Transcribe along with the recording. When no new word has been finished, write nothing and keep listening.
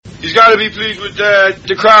He's got to be pleased with that.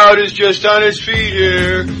 The crowd is just on its feet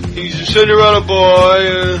here. He's a Cinderella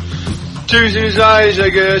boy. Tears in his eyes, I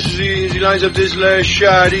guess, as he lines up this last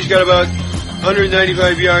shot. He's got about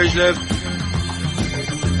 195 yards left.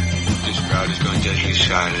 This crowd is going deadly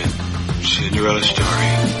silent. Cinderella story,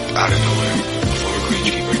 out of nowhere, a former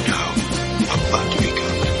greenskeeper now, about to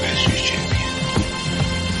become the Masters champion.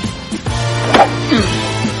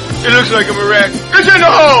 It looks like a wreck. It's in the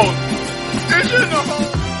hole! It's in the hole!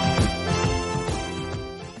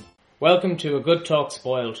 Welcome to A Good Talk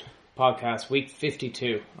Spoiled podcast, week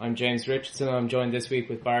 52. I'm James Richardson and I'm joined this week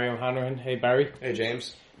with Barry O'Hanrahan. Hey Barry. Hey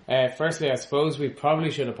James. Firstly, I suppose we probably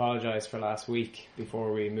should apologise for last week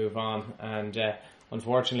before we move on, and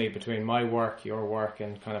unfortunately between my work, your work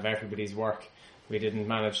and kind of everybody's work, we didn't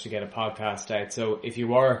manage to get a podcast out. So if you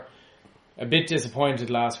were a bit disappointed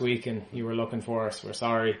last week and you were looking for us, we're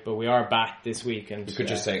sorry, but we are back this week. And you could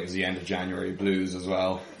just say it was the end of January blues as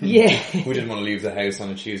well. Yeah. We didn't want to leave the house on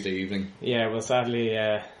a Tuesday evening. Yeah, well sadly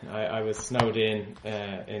I was snowed in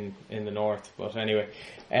the north, but anyway.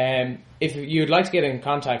 If you'd like to get in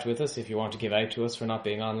contact with us, if you want to give out to us for not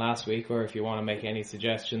being on last week, or if you want to make any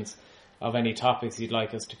suggestions of any topics you'd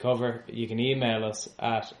like us to cover, you can email us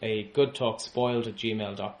at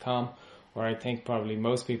agoodtalkspoiled@gmail.com, or I think probably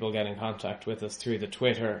most people get in contact with us through the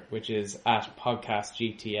Twitter, which is at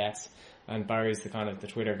podcastgts, and Barry's the kind of the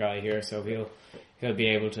Twitter guy here, so he'll be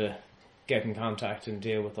able to get in contact and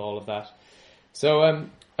deal with all of that. So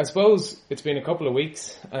I suppose it's been a couple of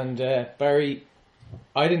weeks, and Barry,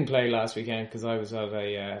 I didn't play last weekend because I was at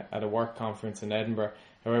a work conference in Edinburgh.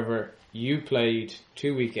 However, you played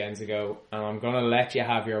 2 weekends ago, and I'm going to let you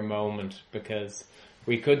have your moment because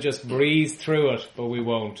we could just breeze through it, but we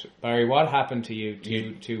won't. Barry, what happened to you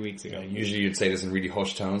two weeks ago? Usually you'd say this in really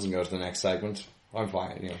hushed tones and go to the next segment. I'm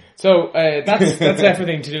fine, you know. So that's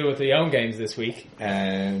everything to do with the young games this week.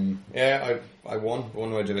 Yeah, I won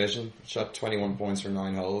my division. Shot 21 points for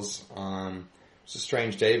 9 holes. It was a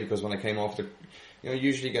strange day because when I came off you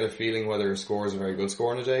usually get a feeling whether a score is a very good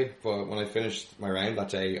score in a day, but when I finished my round that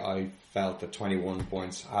day, I felt that 21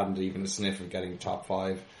 points hadn't even a sniff of getting top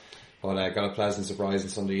 5. But I got a pleasant surprise on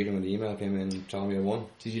Sunday evening when the email came in telling me I won.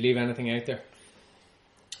 Did you leave anything out there?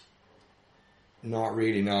 Not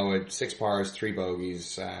really, no. I had 6 pars, 3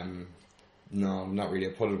 bogeys. No, not really.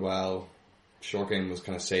 I put it well. Short game was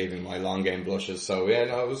kind of saving my long game blushes. So yeah,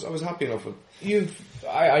 no, I was happy enough with.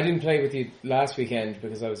 I didn't play with you last weekend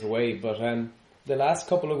because I was away, but the last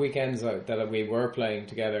couple of weekends that we were playing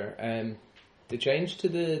together, the change to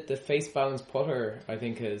the face balance putter, I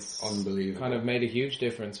think, has unbelievable. Kind of made a huge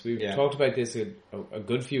difference. We talked about this a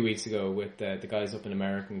good few weeks ago with the guys up in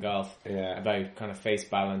American Golf about kind of face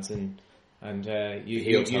balance and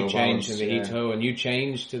you changed in the heel toe, and you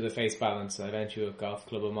changed to the face balance. I lent you a golf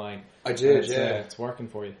club of mine. I did, it's working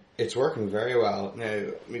for you. It's working very well. Now,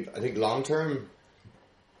 I mean, I think long term,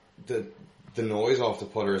 the noise off the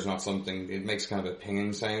putter is not something. It makes kind of a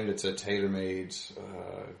pinging sound. It's a tailor-made.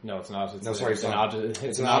 No, it's not. It's an Odyssey.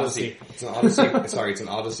 It's an Odyssey. Sorry, it's an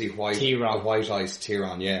Odyssey white ice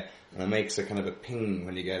T-Ron. Yeah, and it makes a kind of a ping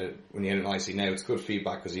when you get it when you hit an icy. Now it's good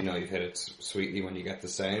feedback because you've hit it sweetly when you get the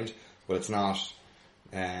sound, but it's not.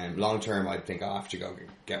 Long term, I think I'll have to go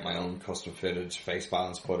get my own custom fitted face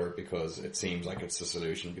balance putter because it seems like it's the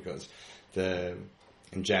solution. Because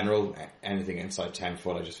in general, anything inside 10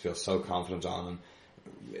 foot, I just feel so confident on, and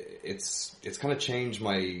it's kind of changed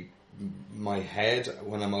my head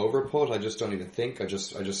when I'm over putt. I just don't even think. I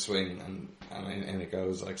just swing and it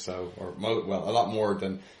goes like so, or a lot more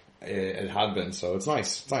than it had been. So it's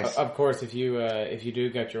nice. It's nice. Of course, if you do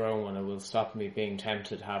get your own one, it will stop me being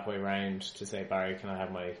tempted halfway round to say, Barry, can I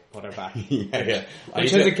have my putter back? yeah.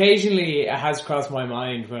 Because occasionally it has crossed my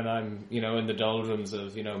mind when I'm in the doldrums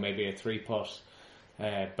of maybe a 3-putt.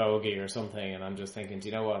 Bogey or something, and I'm just thinking, do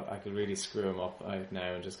you know what? I could really screw him up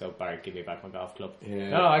now and just go, Barry, give me back my golf club. Yeah.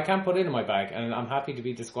 No, I can't put it in my bag, and I'm happy to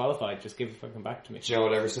be disqualified. Just give it fucking back to me. Do you know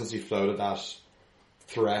what? Ever since you floated that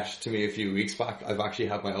threat to me a few weeks back, I've actually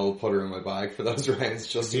had my old putter in my bag for those rounds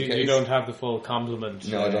just in case. You don't have the full complement.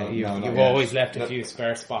 No, I don't. You've always left a few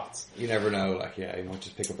spare spots. You never know. You might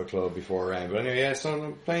just pick up a club before a round. But anyway, so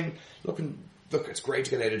I'm playing, Look, it's great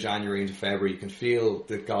to get out of January into February. You can feel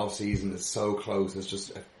the golf season is so close. It's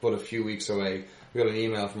just but a few weeks away. We got an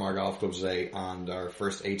email from our golf club today, and our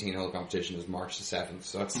first 18-hole competition is March the 7th.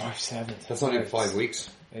 So that's March 7th. That's not even 5 weeks.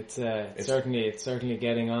 It's certainly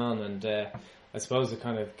getting on, and I suppose it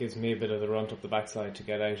kind of gives me a bit of the runt up the backside to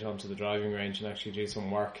get out onto the driving range and actually do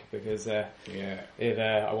some work because I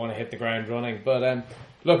want to hit the ground running. But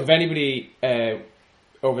look, if anybody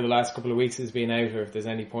over the last couple of weeks has been out, or if there's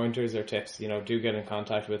any pointers or tips, do get in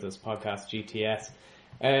contact with us, Podcast GTS.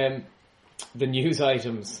 The news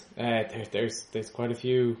items, there's quite a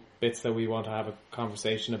few bits that we want to have a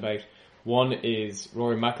conversation about. One is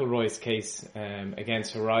Rory McIlroy's case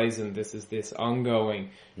against Horizon. This is this ongoing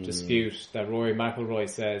dispute that Rory McIlroy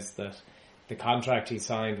says that the contract he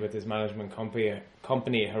signed with his management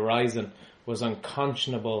company Horizon was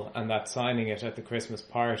unconscionable, and that signing it at the Christmas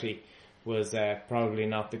party was probably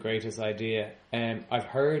not the greatest idea. I've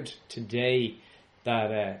heard today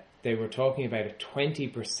that they were talking about a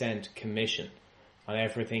 20% commission on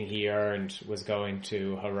everything he earned was going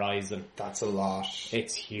to Horizon. That's a lot.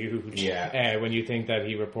 It's huge. Yeah. When you think that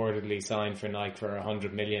he reportedly signed for Nike for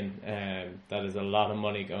 100 million, that is a lot of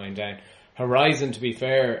money going down. Horizon, to be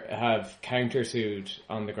fair, have countersued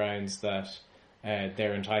on the grounds that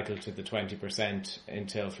they're entitled to the 20%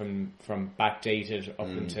 until from backdated up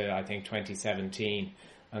until I think 2017,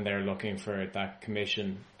 and they're looking for that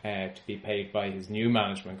commission to be paid by his new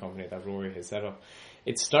management company that Rory has set up.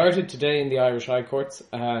 It started today in the Irish High Courts,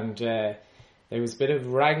 and there was a bit of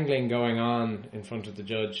wrangling going on in front of the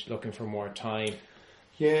judge looking for more time.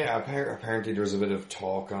 Yeah, apparently there was a bit of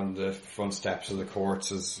talk on the front steps of the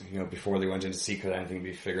courts as, before they went in to see could anything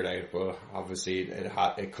be figured out, but obviously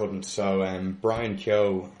it couldn't. So Brian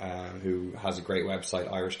Keogh, who has a great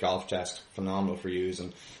website, Irish Golf Desk, phenomenal for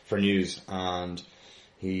news, and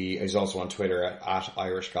he is also on Twitter at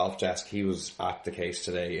Irish Golf Desk. He was at the case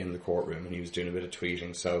today in the courtroom, and he was doing a bit of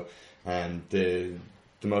tweeting. So the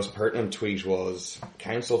most pertinent tweet was,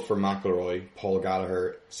 counsel for McIlroy, Paul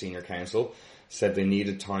Gallagher, senior counsel, said they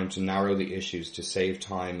needed time to narrow the issues to save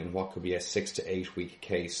time in what could be a 6 to 8 week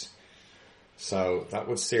case. So that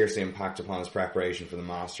would seriously impact upon his preparation for the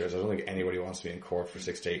Masters. I don't think anybody wants to be in court for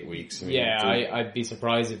 6 to 8 weeks. I'd be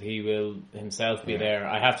surprised if he will himself be there.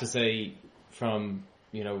 I have to say, from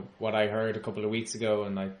what I heard a couple of weeks ago,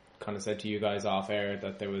 and I kind of said to you guys off air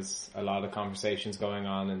that there was a lot of conversations going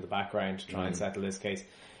on in the background to try and settle this case.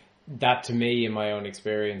 That, to me, in my own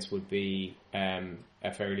experience, would be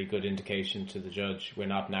a fairly good indication to the judge. We're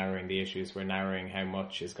not narrowing the issues, we're narrowing how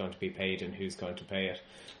much is going to be paid and who's going to pay it.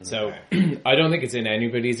 Okay. So I don't think it's in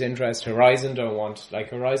anybody's interest. Horizon want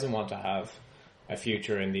to have a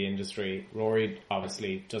future in the industry. Rory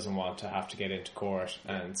obviously doesn't want to have to get into court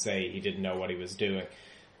and say he didn't know what he was doing.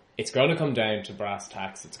 It's going to come down to brass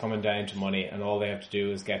tacks. It's coming down to money, and all they have to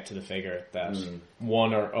do is get to the figure that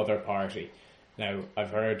one or other party. Now, I've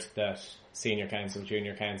heard that senior counsel,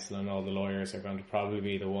 junior counsel, and all the lawyers are going to probably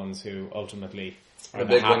be the ones who ultimately are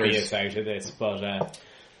the happiest out of this.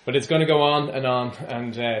 But it's going to go on,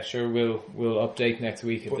 and sure, we'll update next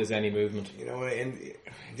week if there's any movement. In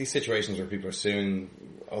these situations where people are suing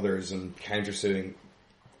others and countersuing,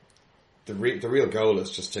 the real goal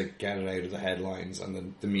is just to get it out of the headlines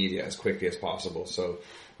and the media as quickly as possible. So,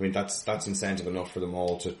 I mean, that's incentive enough for them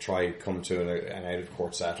all to try come to an out of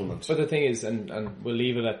court settlement. But the thing is, and we'll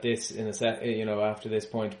leave it at this in a set, after this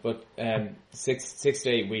point. But 6 to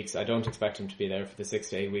 8 weeks, I don't expect him to be there for the 6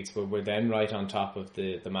 to 8 weeks. But we're then right on top of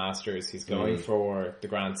the Masters. He's going for the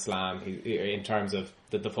Grand Slam in terms of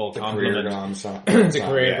the full complement. Career Grand Slam, the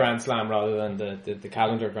career Grand Slam rather than the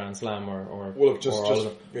calendar Grand Slam or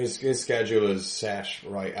his schedule is set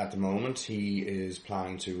right at the moment. He is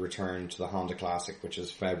planning to return to the Honda Classic, which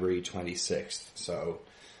is February 26th. So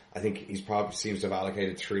I think he's probably seems to have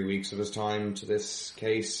allocated 3 weeks of his time to this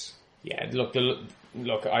case. Yeah, look,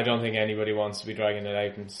 I don't think anybody wants to be dragging it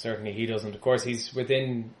out, and certainly he doesn't. Of course, he's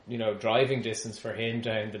within driving distance for him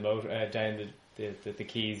down the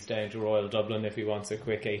Keys down to Royal Dublin if he wants a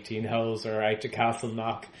quick 18 holes, or out to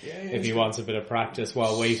Castleknock if he wants a bit of practice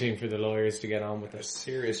while waiting for the lawyers to get on with it. A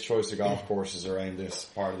serious choice of golf courses around this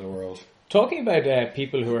part of the world. Talking about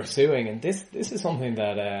people who are suing, and this is something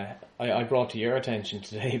that I brought to your attention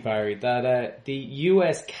today, Barry, that the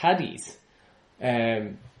US caddies,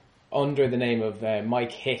 under the name of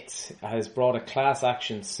Mike Hicks, has brought a class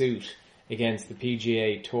action suit against the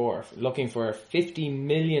PGA Tour, looking for a $50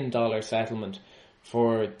 million settlement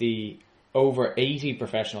for the over 80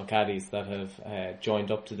 professional caddies that have joined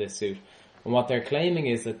up to this suit. And what they're claiming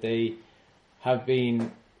is that they have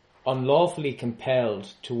been unlawfully compelled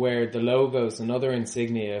to wear the logos and other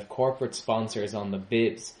insignia of corporate sponsors on the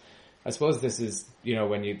bibs. I suppose this is,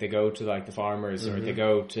 when they go to like the Farmers or they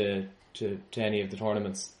go to any of the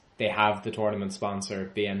tournaments, they have the tournament sponsor,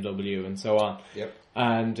 BMW and so on. Yep.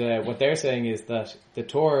 And what they're saying is that the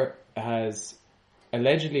tour has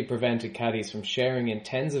allegedly prevented caddies from sharing in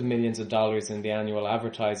tens of millions of dollars in the annual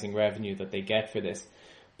advertising revenue that they get for this.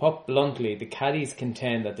 Put bluntly, the caddies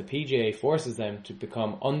contend that the PGA forces them to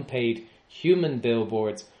become unpaid human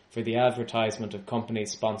billboards for the advertisement of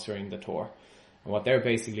companies sponsoring the tour. And what they're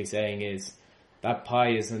basically saying is that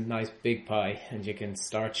pie is a nice big pie, and you can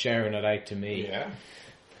start sharing it out to me.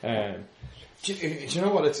 Yeah. Do you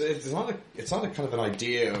know what? It's not a kind of an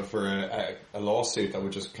idea for a lawsuit that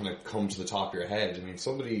would just kind of come to the top of your head. I mean,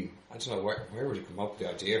 somebody, I don't know, where would you come up with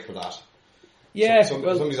the idea for that? Yeah,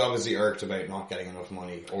 somebody's obviously irked about not getting enough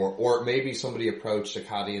money, or maybe somebody approached a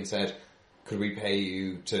caddy and said, "Could we pay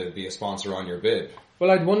you to be a sponsor on your bib?"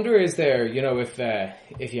 Well, I'd wonder, is there,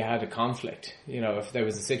 if you had a conflict, if there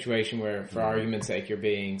was a situation where, for argument's sake, you're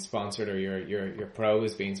being sponsored, or your pro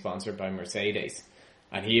is being sponsored by Mercedes,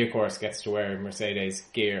 and he, of course, gets to wear Mercedes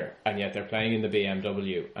gear, and yet they're playing in the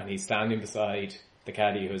BMW, and he's standing beside the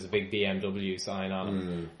caddy who has a big BMW sign on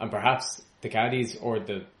him, and perhaps the caddies or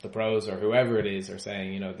the pros or whoever it is are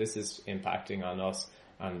saying, this is impacting on us,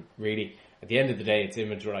 and really, at the end of the day, it's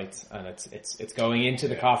image rights, and it's going into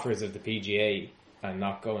the coffers of the PGA and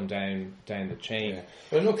not going down the chain. Yeah.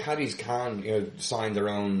 But I know caddies can, sign their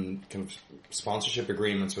own kind of sponsorship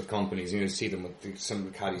agreements with companies. You see them with some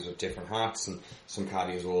of the caddies with different hats, and some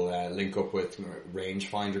caddies will link up with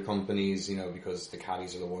rangefinder companies, because the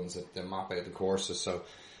caddies are the ones that map out the courses. So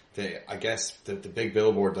I guess the big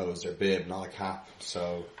billboard though is their bib, not a cap.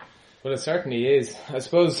 So. Well, it certainly is. I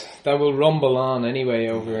suppose that will rumble on anyway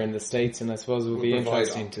over in the States, and I suppose it will be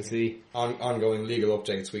interesting to see. Ongoing legal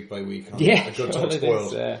updates week by week. A good touch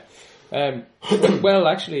world. Well,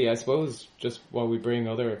 actually, I suppose, just while we bring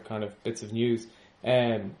other kind of bits of news,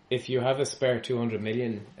 if you have a spare 200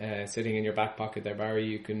 million sitting in your back pocket there, Barry,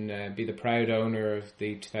 you can be the proud owner of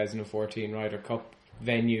the 2014 Ryder Cup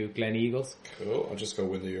venue, Glen Eagles. Cool. I'll just go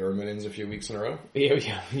win the Euro Millions a few weeks in a row.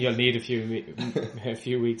 You'll need a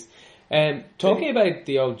few weeks. Talking about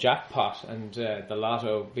the old jackpot and the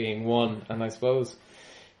lotto being won, and I suppose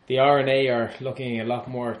the R&A are looking a lot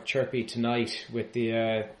more chirpy tonight with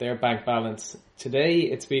their bank balance. Today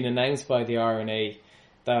it's been announced by the R&A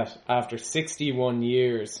that after 61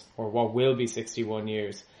 years, or what will be 61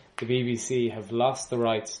 years, the BBC have lost the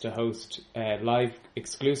rights to host live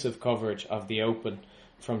exclusive coverage of the Open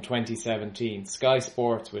from 2017. Sky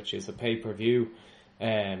Sports, which is a pay-per-view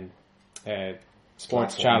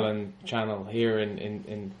sports channel here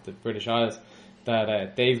in the British Isles,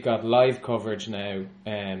 that they've got live coverage now,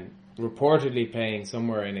 reportedly paying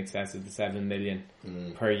somewhere in excess of the 7 million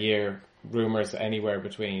per year. Rumours anywhere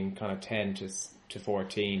between kind of 10 to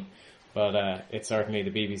 14, but it's certainly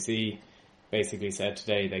the BBC basically said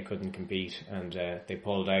today they couldn't compete, and they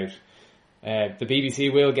pulled out. The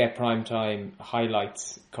BBC will get primetime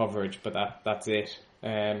highlights coverage, but that's it.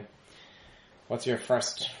 What's your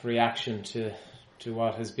first reaction to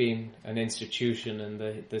what has been an institution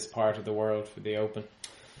in this part of the world for the Open?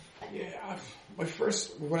 Yeah, when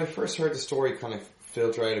I first heard the story kind of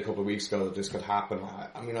filter out a couple of weeks ago that this could happen,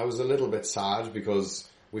 I was a little bit sad, because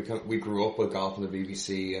we grew up with golf on the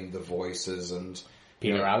BBC and the voices and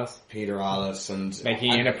Peter Alice and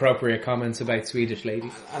making inappropriate comments about Swedish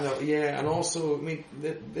ladies. And also,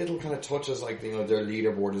 the little kind of touches like their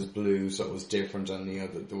leaderboard is blue, so it was different, and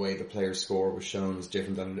the way the player score was shown was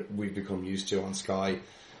different than we've become used to on Sky.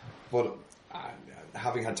 But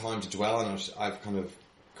having had time to dwell on it, I've kind of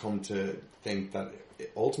come to think that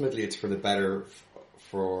ultimately it's for the better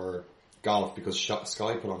for golf, because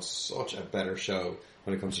Sky put on such a better show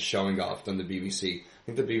when it comes to showing golf than the BBC. I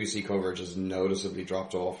think the BBC coverage has noticeably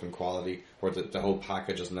dropped off in quality, or the whole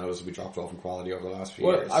package has noticeably dropped off in quality over the last few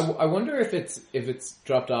years. I wonder if it's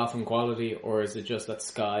dropped off in quality, or is it just that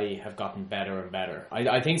Sky have gotten better and better?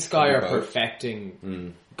 I think Sky are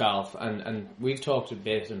perfecting golf, and we've talked a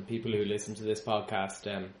bit, and people who listen to this podcast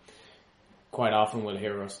quite often will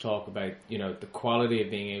hear us talk about the quality of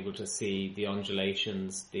being able to see the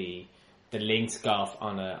undulations, the links golf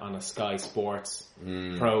on a Sky Sports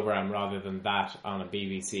program rather than that on a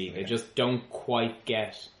BBC. Yeah. They just don't quite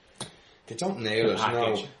get. They don't nail it.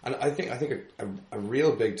 No, and I think a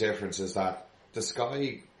real big difference is that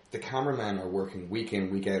the cameramen are working week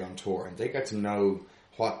in, week out on tour, and they get to know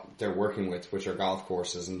what they're working with, which are golf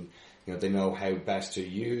courses, and they know how best to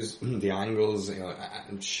use the angles,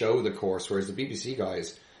 and show the course. Whereas the BBC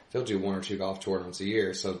guys, they'll do 1 or 2 golf tournaments a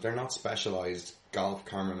year, so they're not specialised golf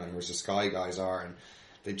cameramen, whereas the Sky guys are, and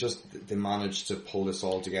they manage to pull this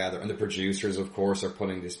all together. And the producers, of course, are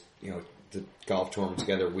putting this, the golf tournament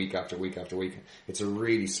together week after week after week. It's a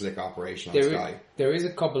really slick operation on Sky. There is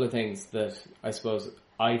a couple of things that I suppose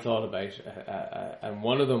I thought about, and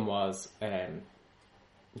one of them was, the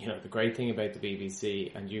great thing about the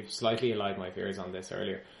BBC, and you've slightly allayed my fears on this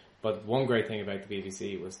earlier, but one great thing about the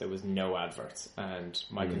BBC was there was no adverts, and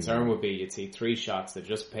my concern would be you'd see 3 shots that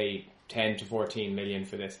just paid 10 to 14 million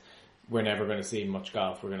for this. We're never going to see much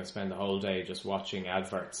golf. We're going to spend the whole day just watching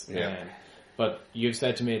adverts. Yeah. But you've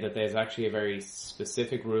said to me that there's actually a very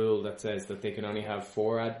specific rule that says that they can only have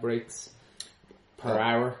 4 ad breaks per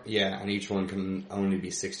hour. Yeah, and each one can only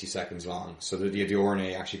be 60 seconds long. So the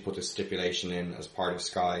RNA actually put a stipulation in as part of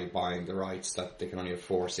Sky buying the rights that they can only have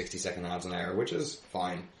 4 60-second ads an hour, which is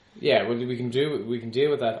fine. Yeah, well, we can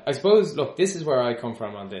deal with that. I suppose, look, this is where I come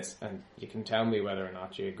from on this, and you can tell me whether or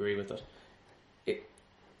not you agree with it.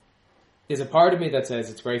 There's a part of me that says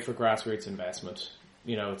it's great for grassroots investment.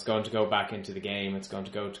 You know, it's going to go back into the game. It's going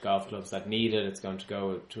to go to golf clubs that need it. It's going to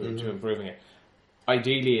go to improving it.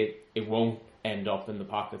 Ideally, it won't end up in the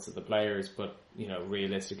pockets of the players, but, you know,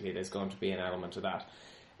 realistically, there's going to be an element of that.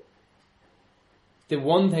 The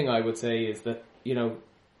one thing I would say is that, you know,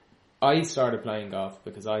 I started playing golf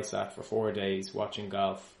because I sat for 4 days watching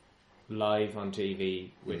golf live on TV,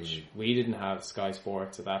 which we didn't have Sky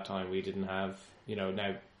Sports at that time. We didn't have, you know,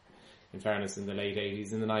 now, in fairness, in the late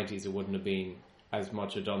 80s, in the 90s, it wouldn't have been as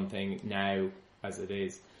much a done thing now as it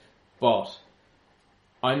is. But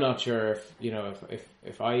I'm not sure if, you know,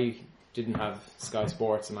 if I didn't have Sky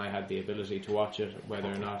Sports and I had the ability to watch it,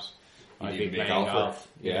 whether or not I'd be playing golf.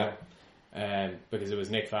 Yeah. Because it was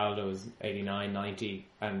Nick Faldo, was 89, 90,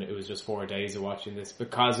 and it was just 4 days of watching this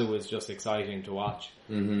because it was just exciting to watch.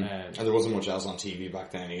 And there wasn't much else on TV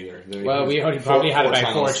back then either. We only probably had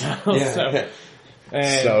about 4 channels. Yeah.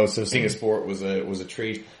 So seeing a sport was a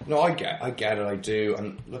treat. No, I get it, I do.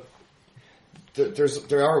 And look,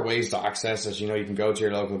 there are ways to access it. You know, you can go to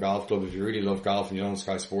your local golf club if you really love golf and you don't have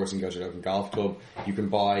Sky Sports, and go to your local golf club. You can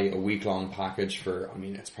buy a week-long package for, I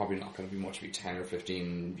mean, it's probably not going to be much, be €10 or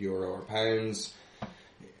 €15 or pounds.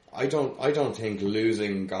 I don't think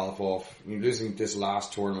losing this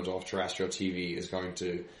last tournament off terrestrial TV is going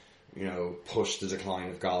to, you know, push the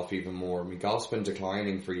decline of golf even more. I mean, golf's been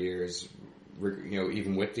declining for years, you know,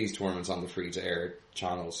 even with these tournaments on the free-to-air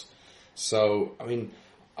channels. So, I mean,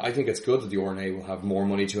 I think it's good that the RNA will have more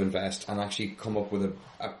money to invest and actually come up with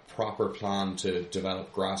a proper plan to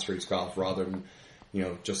develop grassroots golf rather than, you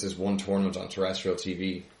know, just this one tournament on terrestrial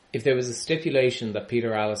TV. If there was a stipulation that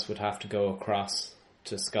Peter Allis would have to go across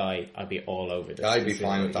to Sky, I'd be all over this. I'd be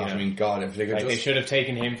fine with that. You know, I mean, God, if they could they should have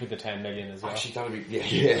taken him for the 10 million as well. Actually, that would be,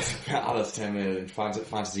 yeah, Allis 10 million,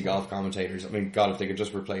 fantasy golf commentators. I mean, God, if they could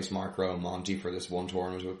just replace Mark Rowe and Monty for this one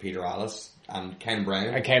tournament with Peter Allis and Ken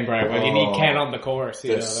Brown. Well, you need Ken on the course.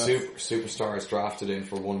 The superstars drafted in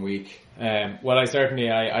for 1 week. Well,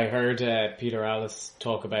 I heard Peter Allis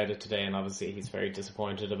talk about it today, and obviously he's very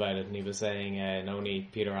disappointed about it, and he was saying only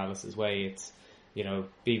Peter Allis's way, it's, you know,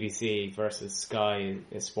 BBC versus Sky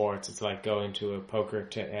Sports. It's like going to a poker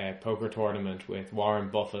tournament with Warren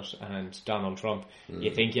Buffett and Donald Trump.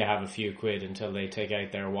 You think you have a few quid until they take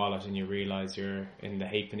out their wallet and you realise you're in the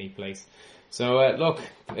halfpenny place. So look,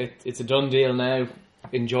 it's a done deal now.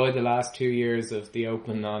 Enjoy the last 2 years of the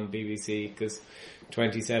Open on BBC, because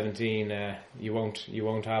 2017 you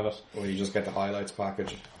won't have it. Well, you just get the highlights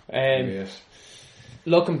package.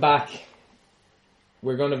 Looking back,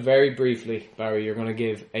 we're going to very briefly, Barry, you're going to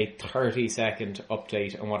give a 30-second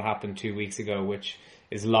update on what happened 2 weeks ago, which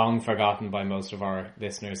is long forgotten by most of our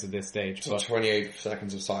listeners at this stage. So 28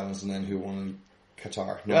 seconds of silence, and then who won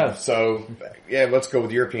Qatar? No. So, yeah, let's go with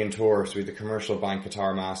the European Tour. So we had the Commercial Bank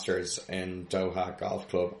Qatar Masters in Doha Golf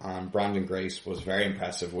Club, and Brandon Grace was very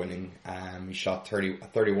impressive winning. He shot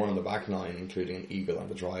 31 on the back nine, including an eagle on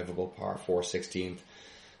the drivable par 4 16th.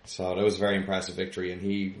 So that was a very impressive victory, and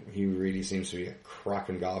he really seems to be a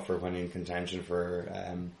cracking golfer when in contention for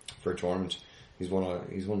a tournament. He's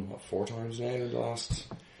won what, 4 times now in the last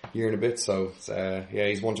year and a bit. So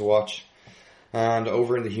he's one to watch. And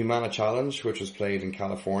over in the Humana Challenge, which was played in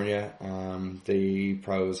California, the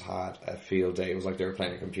pros had a field day. It was like they were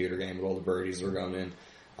playing a computer game with all the birdies that were going in.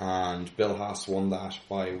 And Bill Haas won that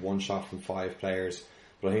by 1 shot from 5 players.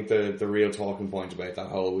 But I think the real talking point about that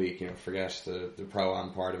whole week, you know, forget the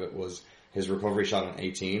pro-am part of it, was his recovery shot on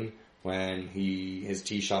 18 when his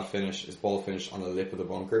tee shot finished, his ball finished on the lip of the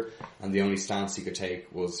bunker, and the only stance he could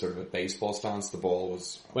take was sort of a baseball stance. The ball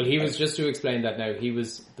was... Well, he was, just to explain that now,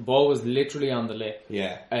 the ball was literally on the lip.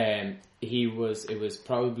 Yeah. It was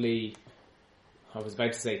probably... I was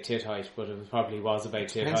about to say tit height, but it probably was about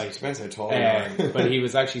tit height. Depends how tall you are. But he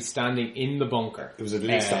was actually standing in the bunker. It was at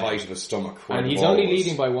least the height of his stomach. And he's only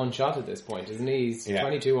leading by 1 shot at this point, isn't he? He's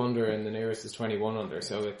 22 under, and the nearest is 21 under.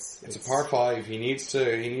 So it's a par 5. He needs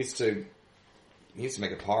to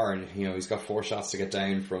make a par, and you know he's got 4 shots to get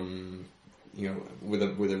down from, you know, with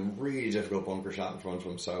a really difficult bunker shot in front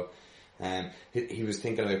of him. So he was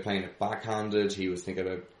thinking about playing it backhanded. He was thinking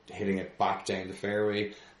about hitting it back down the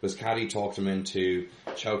fairway. But his caddy talked him into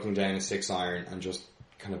choking down a 6-iron and just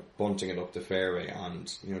kind of bunting it up the fairway.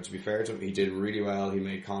 And, you know, to be fair to him, he did really well. He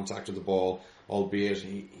made contact with the ball, albeit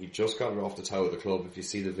he just got it off the toe of the club. If you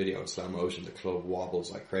see the video in slow motion, the club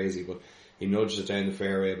wobbles like crazy, but he nudged it down the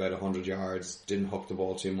fairway about 100 yards, didn't hook the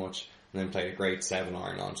ball too much, and then played a great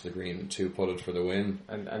 7-iron onto the green and 2-putted for the win.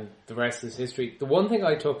 And the rest is history. The one thing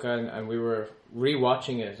I took, and we were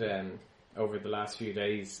re-watching it over the last few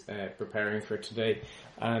days, preparing for today,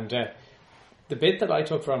 and the bit that I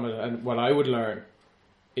took from it, and what I would learn,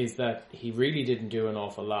 is that he really didn't do an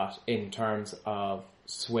awful lot in terms of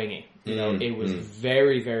swinging. You know, it was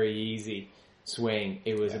very, very easy swing.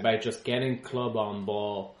 It was about just getting club on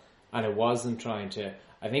ball, and it wasn't trying to...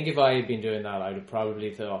 I think if I had been doing that, I would have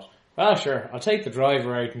probably thought, well, sure, I'll take the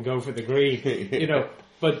driver out and go for the green, you know.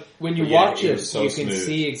 But when you watch it, so you can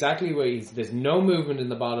see exactly where there's no movement in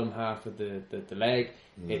the bottom half of the leg.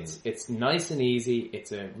 It's nice and easy.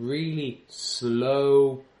 It's a really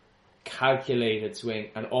slow, calculated swing,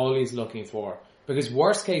 and all he's looking for, because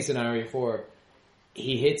worst case scenario for,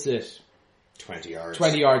 he hits it 20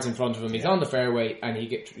 yards in front of him. He's on the fairway, and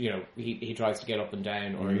he tries to get up and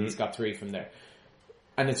down, or he's got 3 from there.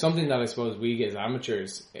 And it's something that I suppose we as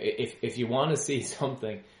amateurs, if you want to see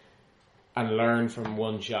something and learn from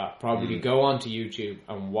one shot, probably go onto YouTube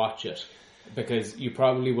and watch it, because you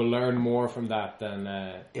probably will learn more from that than...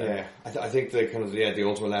 I think the kind of the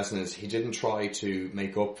ultimate lesson is he didn't try to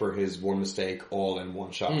make up for his one mistake all in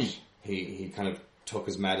one shot. He kind of took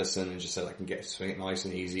his medicine and just said, I can get swing it nice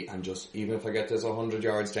and easy, and just, even if I get this 100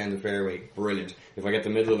 yards down the fairway, brilliant. If I get the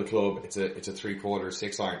middle of the club, it's a 3/4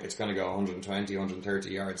 6-iron, it's going to go 120, 130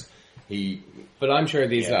 yards. But I'm sure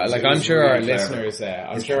these I'm sure our listeners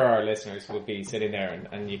our listeners will be sitting there,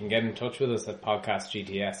 and you can get in touch with us at Podcast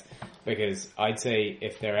GTS, because I'd say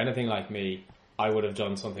if they're anything like me, I would have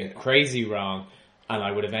done something crazy wrong, and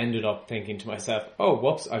I would have ended up thinking to myself, oh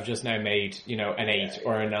whoops, I've just now made, you know, an 8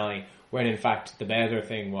 or a 9, when in fact the better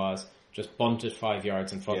thing was just bunt it 5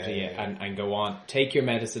 yards in front of you and go on. Take your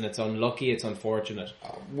medicine. It's unlucky, it's unfortunate.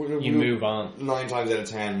 You move on. 9 times out of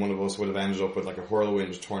 10, one of us would have ended up with like a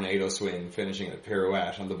whirlwind tornado swing, finishing a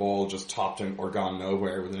pirouette, and the ball just topped him or gone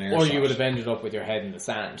nowhere with an air shot. Or you would have ended up with your head in the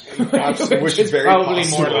sand. Which is very probably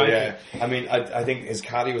possible, more likely. Yeah. I mean, I think his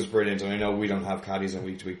caddy was brilliant, and I know we don't have caddies on a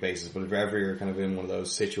week-to-week basis, but if ever you're kind of in one of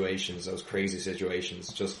those situations, those crazy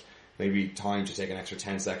situations, just... maybe time to take an extra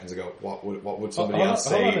 10 seconds ago. What would somebody else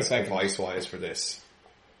say advice-wise for this?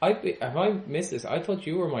 Have I missed this? I thought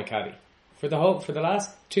you were my caddy for the last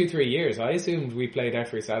 2-3 years. I assumed we played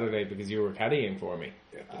every Saturday because you were caddying for me.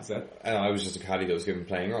 And I was just a caddy that was given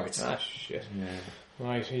playing rights. Ah, shit. Yeah.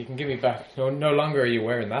 Right, you can give me back. No longer are you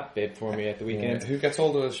wearing that bib for me at the weekend. Who gets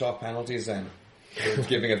all the shot penalties then? For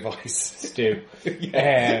giving advice. Stu.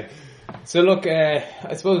 So look,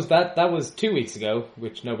 I suppose that was 2 weeks ago,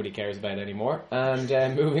 which nobody cares about anymore. And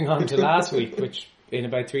moving on to last week, which in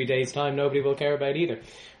about 3 days' time nobody will care about either.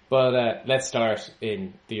 But let's start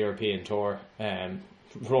in the European Tour.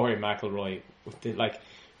 Rory McIlroy, like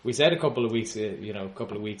we said a couple of weeks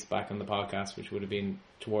back on the podcast, which would have been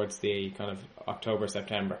towards the kind of October,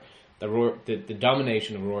 September, the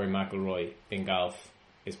domination of Rory McIlroy in golf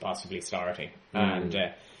is possibly starting. And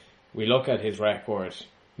we look at his record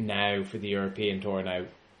now for the European Tour now.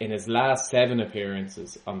 In his last 7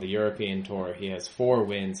 appearances on the European Tour, he has 4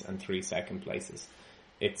 wins and 3 second places.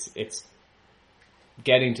 It's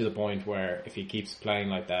getting to the point where if he keeps playing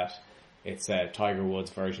like that, it's Tiger Woods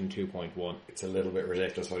version 2.1. It's a little bit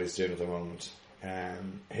ridiculous what he's doing at the moment.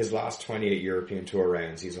 His last 28 European Tour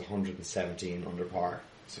rounds, he's 117 under par.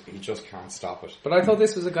 So he just can't stop it. But I thought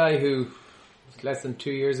this was a guy who, less than 2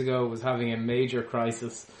 years ago, was having a major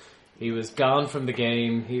crisis. He was gone from the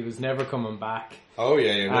game. He was never coming back. Oh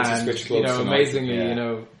yeah. Once he switched clubs,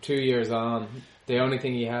 amazingly, 2 years on, the only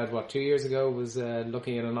thing he had 2 years ago was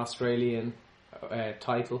looking at an Australian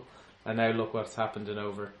title, and now look what's happened in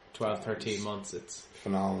over 12-13 months. It's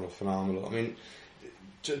phenomenal. I mean,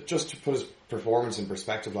 just to put his performance in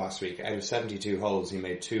perspective, last week out of 72 holes, he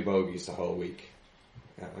made 2 bogeys the whole week.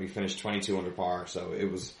 He finished 22 under par, so it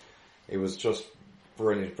was just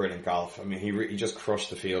brilliant golf. I mean, he just crushed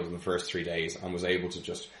the field in the first 3 days and was able to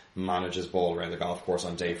just manage his ball around the golf course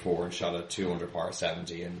on day 4 and shot at 2 under par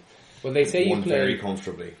 70 and they say won very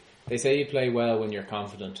comfortably. They say you play well when you're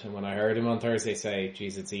confident, and when I heard him on Thursday say,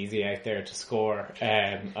 geez, it's easy out there to score,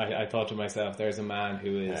 I thought to myself, there's a man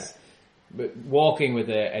who is walking with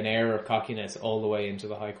an air of cockiness all the way into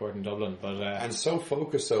the High Court in Dublin. And so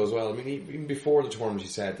focused though as well. I mean, even before the tournament he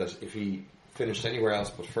said that if he finished anywhere else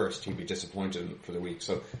but first, he'd be disappointed for the week.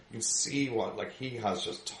 So you can see he has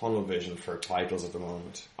just tunnel vision for titles at the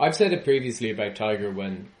moment. I've said it previously about Tiger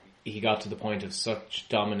when he got to the point of such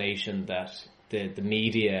domination that the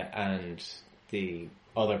media and the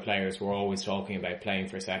other players were always talking about playing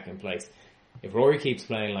for second place. If Rory keeps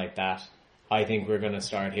playing like that, I think we're going to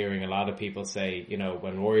start hearing a lot of people say, you know,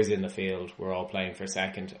 when Rory's in the field, we're all playing for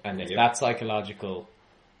second. And if that psychological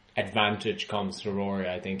advantage comes to Rory,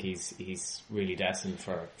 I think he's really destined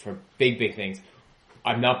for big things.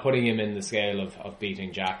 I'm not putting him in the scale of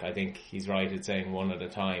beating Jack. I think he's right at saying one at a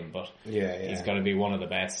time, but he's going to be one of the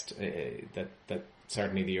best that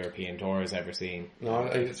certainly the European Tour has ever seen. No,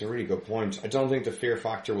 it's a really good point. I don't think the fear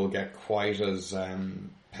factor will get quite as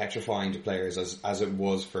petrifying to players as it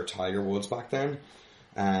was for Tiger Woods back then.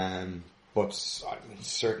 But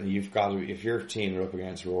certainly you've got to, if you're teaming up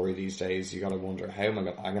against Rory these days, you got to wonder, how am I'm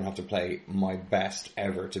going to have to play my best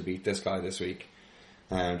ever to beat this guy this week.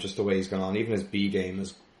 Just the way he's gone on, even his B game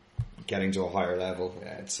is getting to a higher level.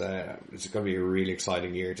 It's going to be a really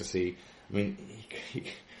exciting year to see. I mean,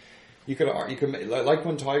 you could like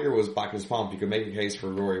when Tiger was back in his pomp, you could make a case for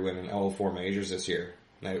Rory winning all 4 majors this year.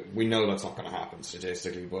 Now we know that's not going to happen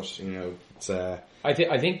statistically, but you know, it's. I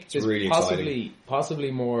think it's there's really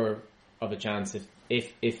possibly more of a chance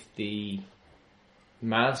if the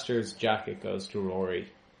Masters jacket goes to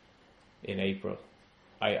Rory in April.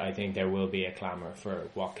 I think there will be a clamour for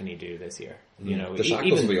what can he do this year. You know, the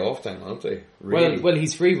shackles will be off then, won't they? Really? Well,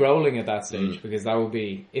 he's free rolling at that stage because that would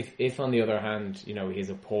be if on the other hand, you know,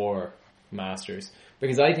 he's a poor Masters,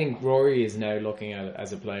 because I think Rory is now looking at it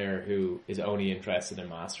as a player who is only interested in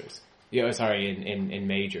Masters. In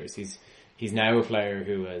majors. He's now a player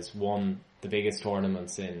who has won the biggest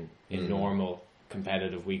tournaments in normal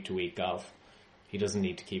competitive week to week golf. He doesn't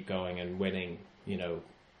need to keep going and winning, you know,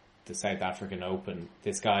 the South African Open.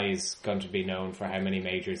 This guy is going to be known for how many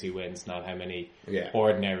majors he wins, not how many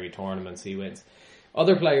ordinary tournaments he wins.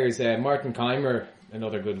 Other players, Martin Keimer,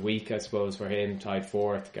 another good week, I suppose, for him, tied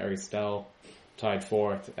 4th. Gary Stell tied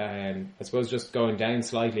 4th. I suppose just going down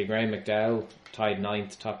slightly, Graham McDowell tied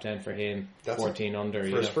 9th, top 10 for him, 14 under.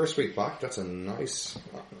 For his first week back, that's a nice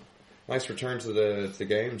return to the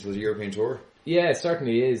game, to the European Tour. Yeah, it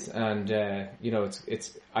certainly is, and you know,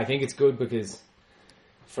 it's. I think it's good because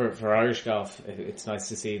for Irish golf, it's nice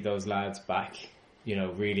to see those lads back, you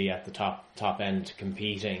know, really at the top end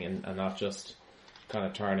competing and not just kind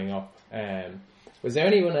of turning up. Was there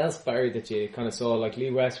anyone else, Barry, that you kind of saw? Like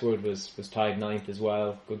Lee Westwood was tied 9th as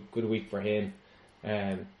well. Good week for him.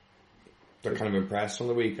 They're kind of impressed on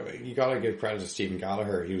the week. I mean, you got to give credit to Stephen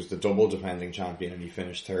Gallagher. He was the double defending champion and he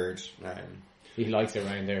finished 3rd. He likes it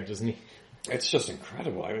around there, doesn't he? It's just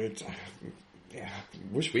incredible. I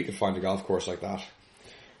wish we could find a golf course like that.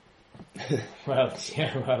 Well,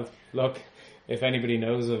 look, if anybody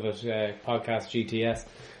knows of it, podcast GTS.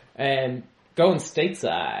 Going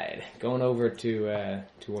stateside, going over to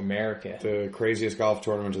America. The craziest golf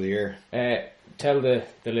tournament of the year. Tell the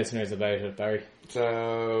listeners about it, Barry.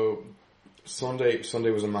 So,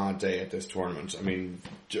 Sunday was a mad day at this tournament. I mean,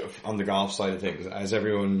 on the golf side of things, if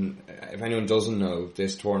anyone doesn't know,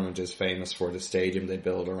 this tournament is famous for the stadium they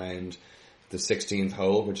build around the 16th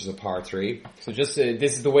hole, which is a par 3. So just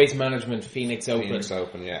this is the Waste Management Phoenix Open. Phoenix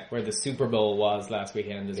Open, yeah, where the Super Bowl was last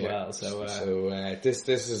weekend as well. So this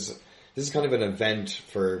is kind of an event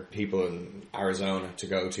for people in Arizona to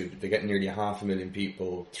go to. They get nearly 500,000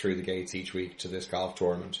 people through the gates each week to this golf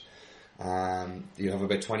tournament. You have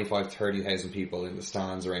about 25,000-30,000 people in the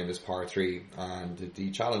stands around this par 3, and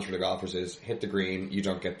the challenge for the golfers is hit the green, you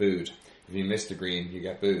don't get booed. If you miss the green, you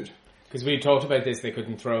get booed. Because we talked about this, they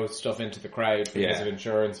couldn't throw stuff into the crowd because of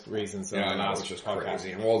insurance reasons. Which was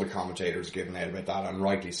crazy. And all the commentators giving out about that, and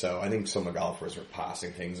rightly so. I think some of the golfers were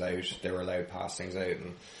passing things out. They were allowed to pass things out.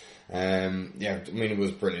 And it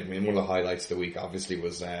was brilliant. I mean, one of the highlights of the week obviously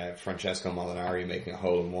was Francesco Molinari making a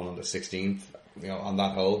hole-in-one on the 16th. You know, on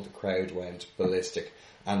that hole, the crowd went ballistic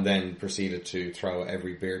and then proceeded to throw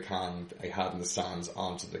every beer can they had in the stands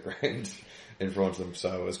onto the ground in front of them.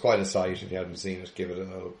 So it was quite a sight. If you hadn't seen it, give it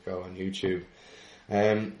a go on YouTube.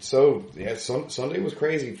 Sunday was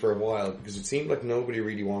crazy for a while because it seemed like nobody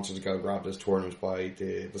really wanted to go grab this tournament by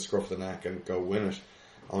the scruff of the neck and go win it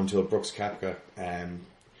until Brooks Koepka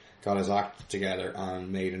got his act together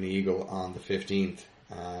and made an eagle on the 15th,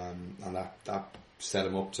 and that set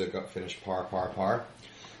him up to finish par.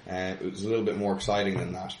 It was a little bit more exciting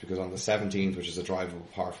than that because on the 17th, which is a drivable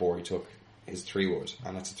par 4, he took his 3-wood,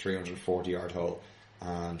 and it's a 340-yard hole,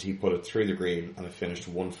 and he put it through the green, and it finished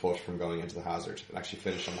 1 foot from going into the hazard. It actually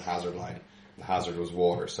finished on the hazard line. The hazard was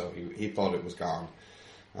water, so he thought it was gone.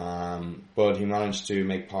 But he managed to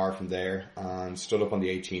make par from there and stood up on the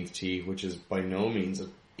 18th tee, which is by no means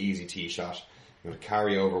an easy tee shot. You got to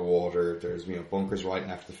carry over water. There's bunkers right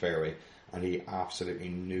and left the fairway, and he absolutely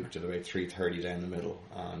nuked it about 330 down the middle,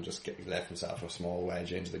 and just left himself a small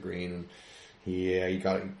wedge into the green, and he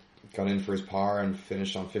got in for his par and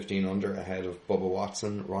finished on 15 under ahead of Bubba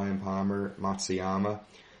Watson, Ryan Palmer, Matsuyama.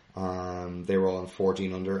 They were all on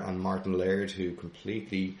 14 under, and Martin Laird, who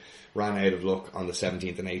completely ran out of luck on the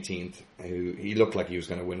 17th and 18th, he looked like he was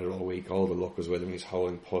going to win it all week. All the luck was with him. He's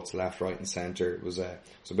holding putts left, right and centre. It was a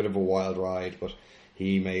bit of a wild ride, but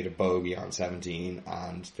he made a bogey on 17,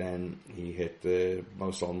 and then he hit the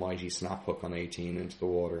most almighty snap hook on 18 into the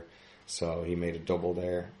water. So he made a double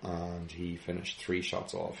there, and he finished 3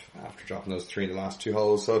 shots off after dropping those 3 in the last 2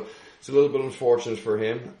 holes. So it's a little bit unfortunate for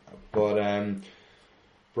him, but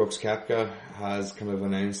Brooks Koepka has kind of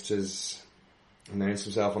announced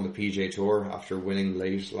himself on the PGA Tour after winning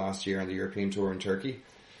late last year on the European Tour in Turkey.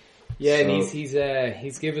 Yeah, so, and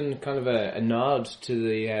he's given kind of a nod to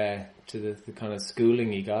the kind of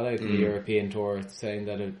schooling he got out of the European Tour, saying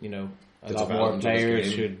that a lot more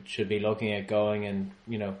players should be looking at going and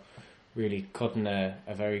really cutting a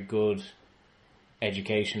very good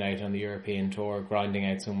education out on the European Tour, grinding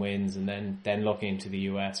out some wins, and then looking to the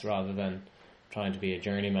US rather than trying to be a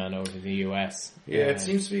journeyman over to the US. Yeah, it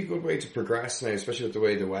seems to be a good way to progress now, especially with the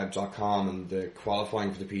way the web.com and the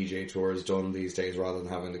qualifying for the PGA Tour is done these days, rather than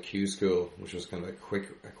having the Q School, which was kind of a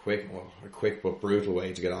quick but brutal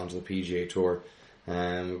way to get onto the PGA Tour.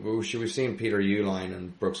 We've seen Peter Uihlein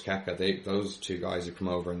and Brooks Koepka. Those 2 guys have come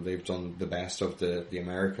over and they've done the best of the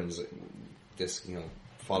Americans.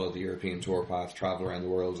 Follow the European Tour path, travel around the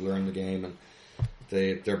world, learn the game, and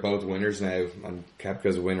they're both winners now, and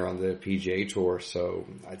Koepka's a winner on the PGA Tour, so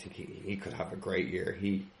I think he could have a great year.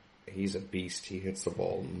 He's a beast. He hits the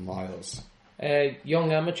ball miles.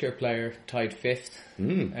 Young amateur player tied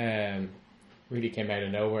 5th. Really came out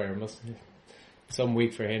of nowhere. Some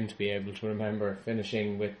week for him to be able to remember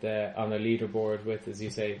finishing with on a leaderboard with, as you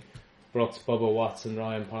say, Brooks, Bubba Watson,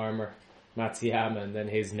 Ryan Palmer, Matsuyama, and then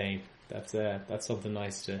his name. That's something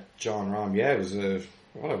nice to. John Rahm, yeah, it was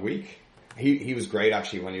what a week. He was great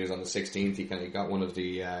actually when he was on the 16th. He kind of got one of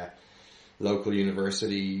the local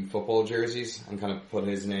university football jerseys and kind of put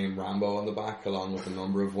his name Rambo on the back along with a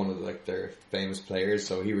number of one of their famous players.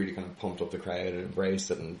 So he really kind of pumped up the crowd and embraced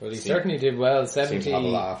it. And he certainly did well. 70, to have a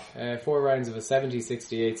laugh. 4 rounds of a 70,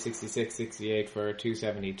 68, 66, 68 for a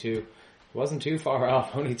 272. Wasn't too far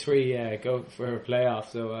off. Only 3 go for a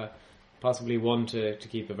playoff. So possibly one to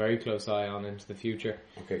keep a very close eye on into the future.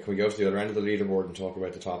 Okay, can we go to the other end of the leaderboard and talk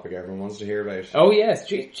about the topic everyone wants to hear about? Oh yes,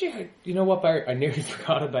 gee, you know what, Barry? I nearly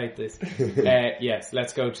forgot about this. Yes,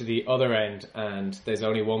 let's go to the other end, and there's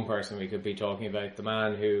only one person we could be talking about, the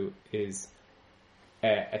man who is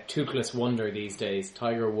a toothless wonder these days,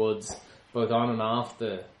 Tiger Woods, both on and off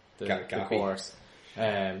the course.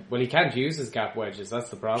 Well, he can't use his gap wedges,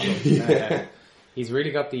 that's the problem. He's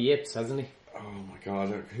really got the yips, hasn't he? Oh my God,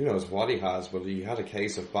 who knows what he has, but he had a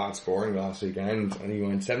case of bad scoring last weekend, and he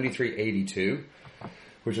went 73-82,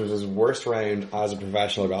 which was his worst round as a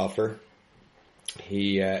professional golfer.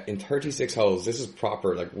 He, in 36 holes, this is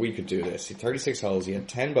proper, we could do this. 36 holes, he had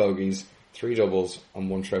 10 bogeys, 3 doubles, and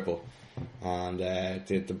 1 triple. And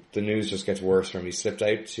the news just gets worse for him. He slipped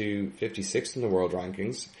out to 56th in the world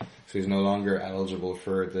rankings, so he's no longer eligible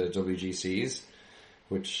for the WGCs,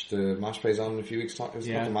 which the match play is on in a few weeks' time. It's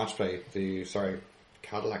not the match play.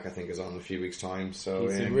 Cadillac I think is on in a few weeks' time. So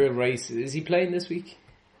it's a real race. Is he playing this week?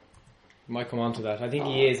 We might come on to that. I think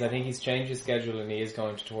he is. I think he's changed his schedule and he is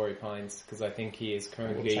going to Torrey Pines because I think he is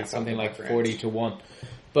currently something like 40-1.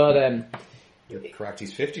 But you're correct.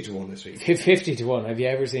 He's 50-1 this week. 50-1. Have you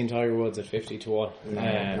ever seen Tiger Woods at 50-1? No,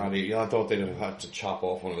 I thought they'd have had to chop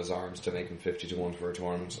off one of his arms to make him 50-1 for a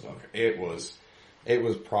tournament. It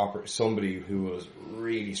was proper. Somebody who was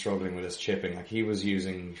really struggling with his chipping. He was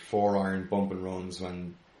using 4-iron bump and runs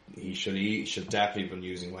when he should definitely have been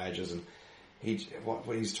using wedges. And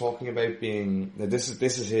what he's talking about being, this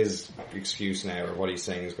is his excuse now, or what he's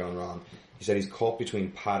saying is going wrong. He said he's caught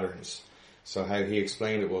between patterns. So how he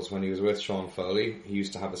explained it was when he was with Sean Foley, he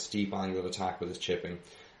used to have a steep angle of attack with his chipping,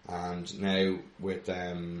 and now with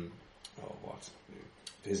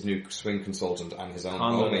his new swing consultant and his own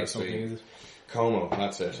homemade swing. Como,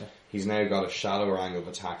 that's it. Yeah. He's now got a shallower angle of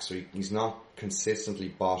attack, so he's not consistently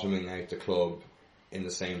bottoming out the club in the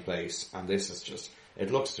same place. And this is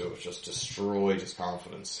it looks to have just destroyed his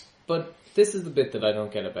confidence. But this is the bit that I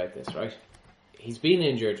don't get about this, right? He's been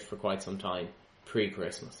injured for quite some time,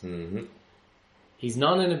 pre-Christmas. Mm-hmm. He's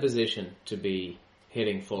not in a position to be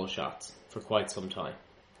hitting full shots for quite some time.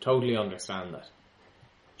 Totally understand that.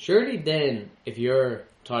 Surely then, if you're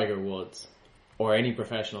Tiger Woods, or any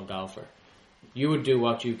professional golfer, you would do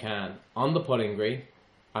what you can on the putting green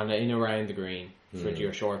and in around the green for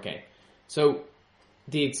your short game. So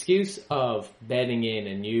the excuse of betting in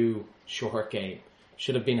a new short game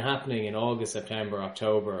should have been happening in August, September,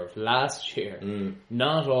 October of last year.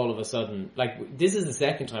 Not all of a sudden. Like, this is the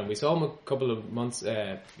second time. We saw him a couple of months,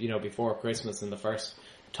 before Christmas in the first,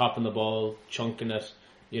 topping the ball, chunking it,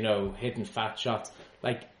 hitting fat shots.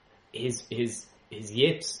 Like, his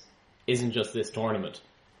yips isn't just this tournament.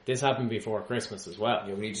 This happened before Christmas as well.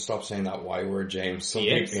 Yeah, we need to stop saying that Y word, James.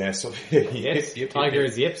 Yips. Yips.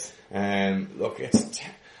 Tiger's yips. Look,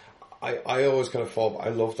 I always kind of fall. I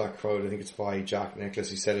love that quote. I think it's by Jack Nicklaus.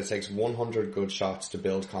 He said it takes 100 good shots to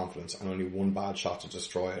build confidence and only one bad shot to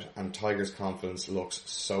destroy it. And Tiger's confidence looks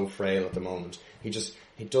so frail at the moment. He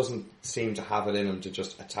doesn't seem to have it in him to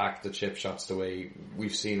just attack the chip shots the way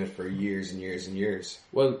we've seen it for years and years and years.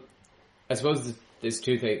 Well, I suppose there's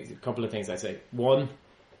a couple of things I say. One,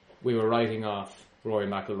 we were writing off Rory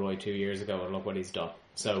McIlroy 2 years ago, and look what he's done.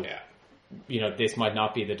 So, this might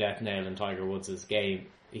not be the death nail in Tiger Woods' game.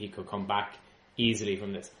 He could come back easily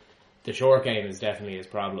from this. The short game is definitely his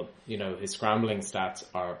problem. His scrambling stats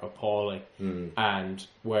are appalling. And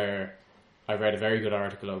where I read a very good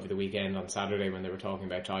article over the weekend on Saturday when they were talking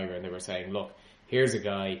about Tiger, and they were saying, look, here's a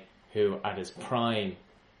guy who at his prime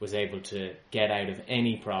was able to get out of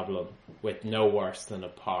any problem with no worse than a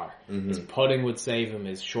par. His putting would save him,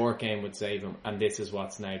 his short game would save him, and this is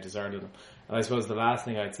what's now deserted him. And I suppose the last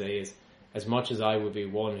thing I'd say is, as much as I would be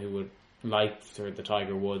one who would like for the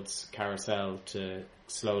Tiger Woods carousel to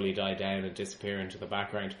slowly die down and disappear into the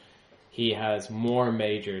background, he has more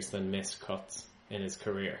majors than missed cuts in his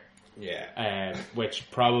career. Yeah. Which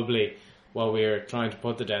probably, while we're trying to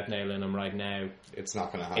put the death nail in him right now, it's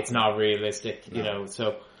not going to happen. It's not realistic,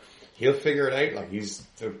 so he'll figure it out. Like, he's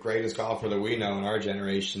the greatest golfer that we know in our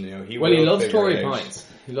generation. He loves Torrey Pines.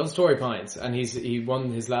 He loves Torrey Pines, and he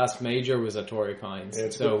won his last major was at Torrey Pines. Yeah,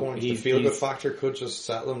 it's a good point. The feel-good factor could just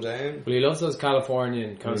settle him down. Well, he loves those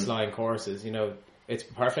Californian coastline courses. It's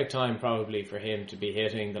perfect time probably for him to be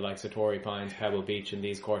hitting the likes of Torrey Pines, Pebble Beach, and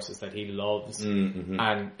these courses that he loves.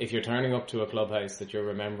 And if you're turning up to a clubhouse that you're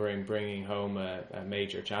remembering bringing home a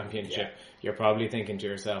major championship, you're probably thinking to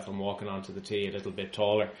yourself, I'm walking onto the tee a little bit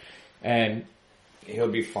taller.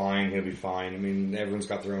 He'll be fine. I mean, everyone's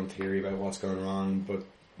got their own theory about what's going wrong, but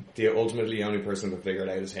ultimately the only person who can figure it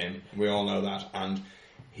out is him. We all know that, and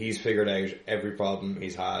he's figured out every problem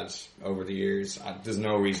he's had over the years. There's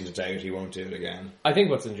no reason to doubt he won't do it again. I think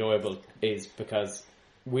what's enjoyable is because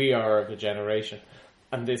we are of a generation,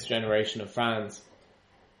 and this generation of fans,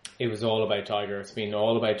 it was all about Tiger. It's been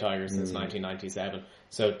all about Tiger since 1997.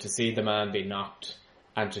 So to see the man be knocked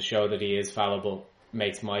and to show that he is fallible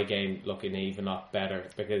makes my game look an even lot better,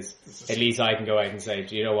 because at least I can go out and say,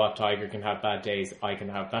 do you know what, Tiger can have bad days, I can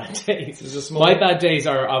have bad days. My bad days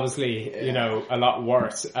are obviously a lot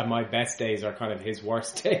worse, and my best days are kind of his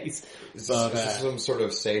worst days. Is this some sort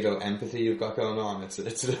of pseudo empathy you've got going on? It's a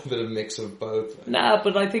little bit of a mix of both. Nah,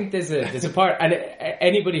 but I think there's a part, and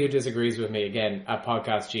anybody who disagrees with me, again, at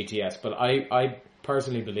Podcast GTS, but I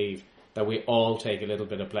personally believe that we all take a little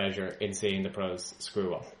bit of pleasure in seeing the pros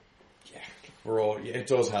screw up. It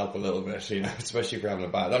does help a little bit, especially if you're having a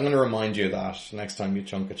bad. I'm going to remind you of that next time you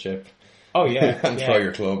chunk a chip. Oh yeah, and throw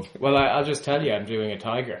your club. Well, I'll just tell you, I'm doing a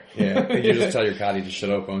Tiger. Yeah, you just tell your caddy to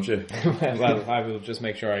shut up, won't you? Well, I will just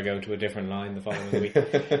make sure I go to a different line the following week.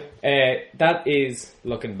 That is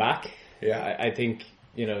looking back. Yeah, I think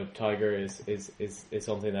Tiger is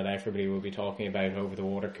something that everybody will be talking about over the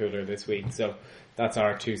water cooler this week. So that's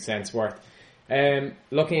our 2 cents worth.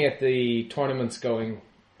 Looking at the tournaments going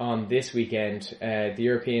on this weekend, the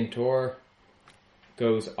European Tour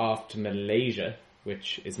goes off to Malaysia,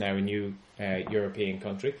 which is now a new European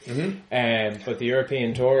country. But the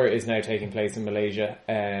European Tour is now taking place in Malaysia.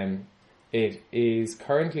 It is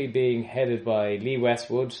currently being headed by Lee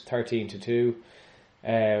Westwood, 13-2,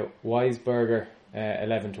 Weisberger,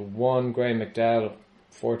 11-1, Graham McDowell,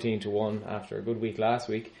 14-1 after a good week last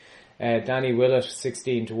week. Danny Willett,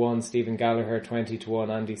 16-1, Stephen Gallagher, 20-1,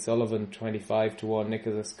 Andy Sullivan, 25-1,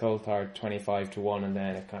 Nicholas Coulthard, 25-1, and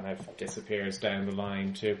then it kind of disappears down the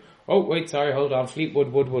line to, hold on,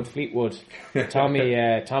 Fleetwood.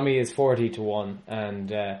 Tommy is 40-1,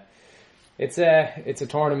 and it's a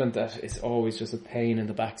tournament that is always just a pain in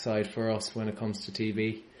the backside for us when it comes to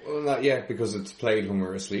TV. Well, not yet, because it's played when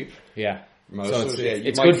we're asleep. Yeah. So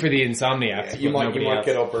it's good for the insomniacs. You might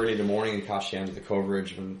get up early in the morning and catch the end of the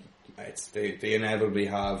coverage, and they inevitably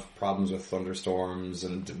have problems with thunderstorms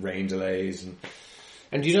and rain delays.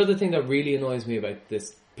 And do you know the thing that really annoys me about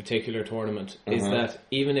this particular tournament is that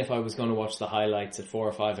even if I was going to watch the highlights at 4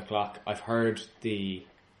 or 5 o'clock, I've heard the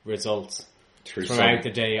results throughout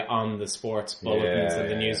the day on the sports bulletins and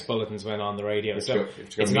the news bulletins went on the radio. So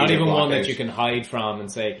it's not even one that you can hide from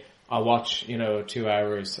and say, I'll watch, 2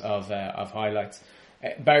 hours of highlights.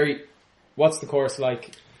 Barry, what's the course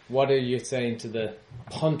like? What are you saying to the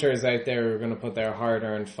punters out there who are going to put their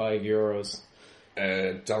hard-earned €5?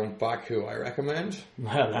 Don't back who I recommend.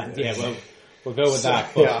 Well, we'll go with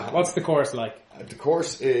that. But what's the course like? The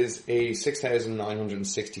course is a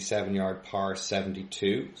 6,967 yard par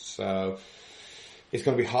 72. So it's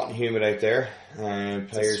going to be hot and humid out there.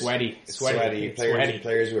 Players sweaty.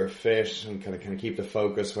 Players who are fit and kind of keep the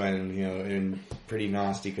focus when in pretty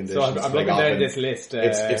nasty conditions. So I'm looking down this list.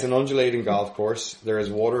 It's an undulating golf course. There is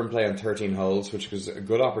water in play on 13 holes, which is a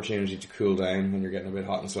good opportunity to cool down when you're getting a bit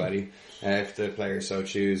hot and sweaty, if the players so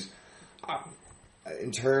choose.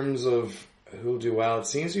 In terms of who'll do well, it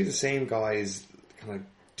seems to be the same guys kind of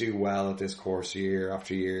do well at this course year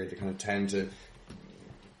after year. They kind of tend to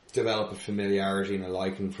develop a familiarity and a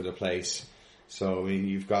liking for the place. So, I mean,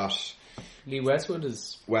 you've got Lee Westwood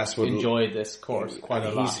enjoyed this course quite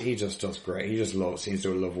a lot. He just does great. He just seems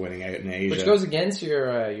to love winning out in Asia. Which goes against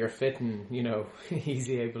your fit and,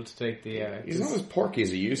 easy able to take the... he's not as porky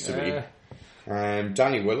as he used to be.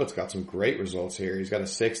 Danny Willett's got some great results here. He's got a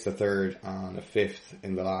 6th, a 3rd and a 5th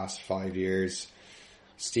in the last 5 years.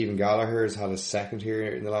 Stephen Gallagher's had a 2nd here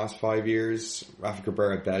in the last 5 years. Rafa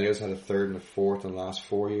Cabrera-Bellio's had a 3rd and a 4th in the last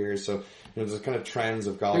 4 years. So, there's kind of trends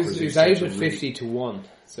of golfers. He's out at 50 to 1.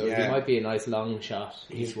 So he might be a nice long shot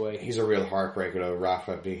his way. He's a real heartbreaker though,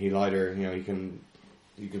 Rafa. He'll either, you can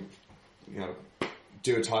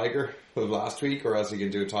do a Tiger of last week, or else he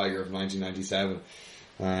can do a Tiger of 1997.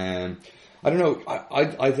 I don't know.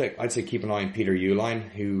 I'd say keep an eye on Peter Uihlein,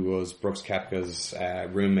 who was Brooks Koepka's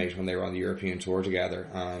roommate when they were on the European Tour together.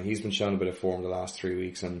 He's been showing a bit of form the last 3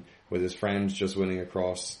 weeks, and with his friends just winning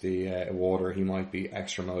across the water, he might be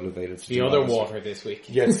extra motivated to the other water this week.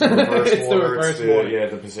 Yeah, it's the reverse it's water. The reverse water. Yeah,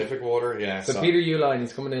 the Pacific water. Yeah. So Peter Uihlein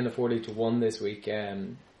is coming in at 40 to 1 this week.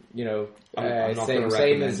 I'm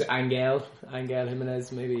same as Angel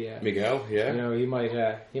Jimenez, maybe. Miguel, yeah.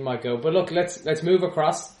 He might go. But look, let's move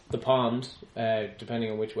across the pond,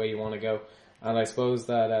 depending on which way you want to go. And I suppose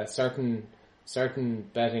that certain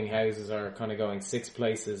betting houses are kind of going 6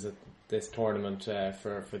 places at this tournament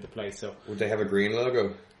for the place. So would they have a green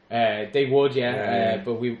logo? They would,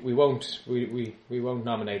 but we won't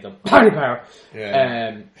nominate them. Party power.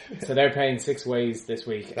 Yeah. So they're paying 6 ways this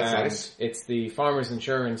week. That's nice. It's the Farmers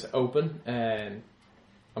Insurance Open. I'm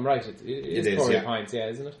right. It is Torrey Pines,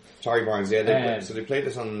 isn't it? Torrey Pines, yeah. So they play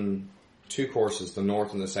this on 2 courses, the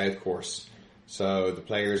north and the south course. So the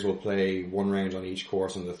players will play 1 round on each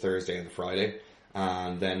course on the Thursday and the Friday.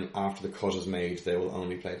 And then after the cut is made, they will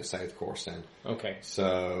only play the south course then. Okay.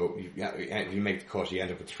 So if you make the cut, you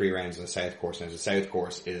end up with 3 rounds on the south course. Now the south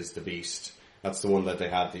course is the beast. That's the one that they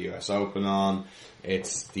had the US Open on.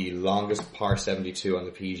 It's the longest par 72 on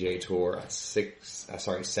the PGA Tour at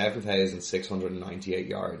 7,698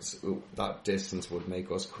 yards. Ooh, that distance would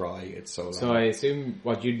make us cry. It's so long. So I assume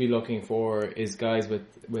what you'd be looking for is guys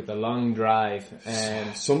with a long drive.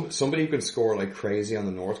 Somebody who can score like crazy on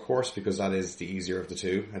the north course, because that is the easier of the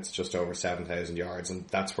two. It's just over 7,000 yards, and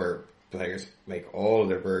that's where players make all of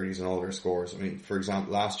their birdies and all their scores. I mean, for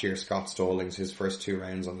example, last year Scott Stallings, his first 2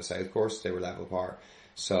 rounds on the south course, they were level par.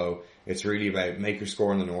 So it's really about make your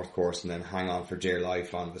score on the north course and then hang on for dear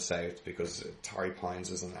life on the south, because Torrey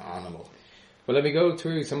Pines is an animal. Well, let me go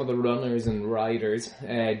through some of the runners and riders.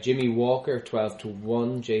 Jimmy Walker 12 to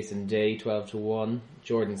 1, Jason Day 12 to 1,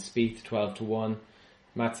 Jordan Spieth 12 to 1,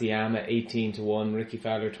 Matsuyama 18 to 1, Ricky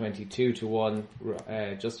Fowler 22 to 1,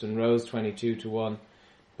 Justin Rose 22 to 1,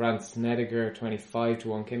 Brandt Snedeker 25 to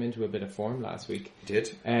 1, came into a bit of form last week.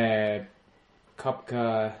 Did.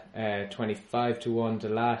 Kopka 25 to 1,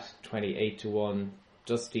 Delat 28 to 1,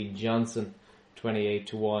 Dusty Johnson 28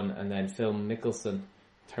 to 1, and then Phil Mickelson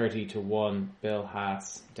 30 to 1, Bill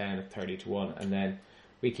Haas down at 30 to 1, and then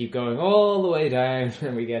we keep going all the way down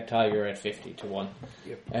and we get Tiger at 50 to 1.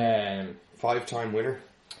 Yep. 5-time winner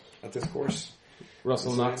at this course.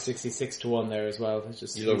 Russell Knox 66 to 1 there as well. It's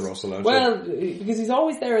just, you love Russell, don't you? Well, because he's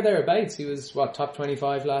always there or thereabouts. He was top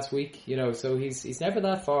 25 last week, so he's never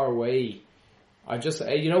that far away. I just,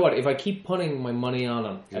 you know what? If I keep putting my money on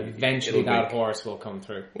him, eventually that horse will come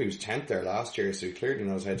through. Well, he was 10th there last year, so he clearly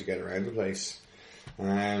knows how to get around the place.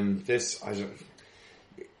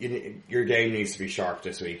 Your game needs to be sharp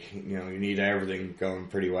this week. You need everything going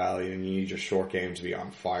pretty well. You need your short game to be on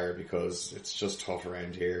fire, because it's just tough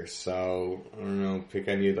around here. So, I don't know, pick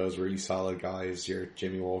any of those really solid guys. Your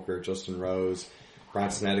Jimmy Walker, Justin Rose.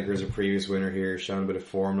 Brandt Snedeker is a previous winner here, showing a bit of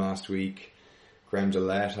form last week. Graham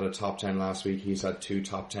Gillette had a top 10 last week. He's had 2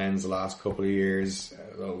 top 10s the last couple of years.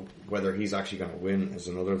 Whether he's actually going to win is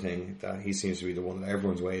another thing. That he seems to be the one that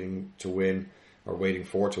everyone's waiting to win, or waiting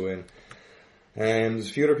for to win. And there's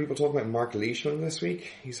a few other people talking about Mark Leishman this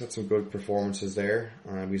week. He's had some good performances there.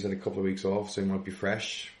 He's had a couple of weeks off, so he might be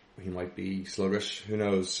fresh. He might be sluggish. Who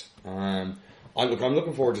knows? I'm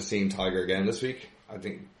looking forward to seeing Tiger again this week. I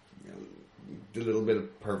think a little bit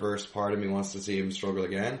of perverse part of me wants to see him struggle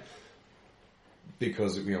again,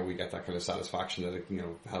 because we get that kind of satisfaction that it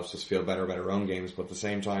helps us feel better about our own games. But at the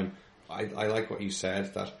same time, I like what you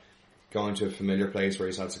said, that going to a familiar place where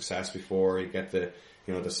he's had success before, you get the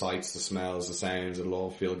the sights, the smells, the sounds, it'll all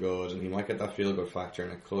feel good, and he might get that feel good factor,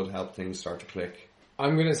 and it could help things start to click.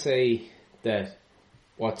 I'm going to say that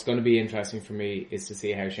what's going to be interesting for me is to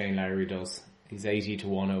see how Shane Lowry does. He's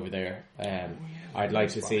 80-1 over there. I'd like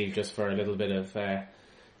to see, just for a little bit of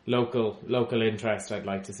local interest, I'd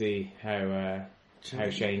like to see how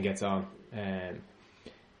Shane gets on.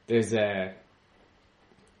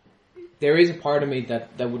 There is a part of me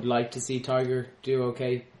that would like to see Tiger do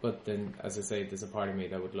okay, but then, as I say, there's a part of me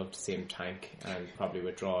that would love to see him tank and probably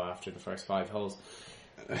withdraw after the first 5 holes.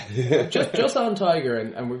 just on Tiger,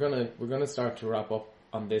 and we're gonna start to wrap up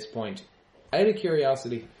on this point. Out of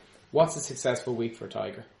curiosity, what's a successful week for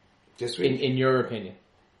Tiger this week? In your opinion?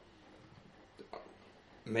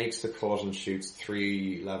 Makes the cut and shoots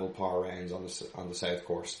 3 level par rounds on the south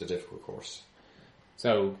course, the difficult course.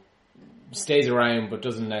 So stays around, but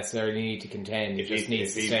doesn't necessarily need to contend. He just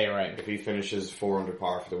needs to stay around. If he finishes 4 under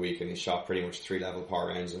par for the week and he's shot pretty much 3 level par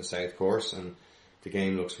rounds in the south course, and the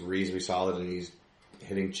game looks reasonably solid, and he's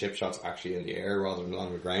hitting chip shots actually in the air rather than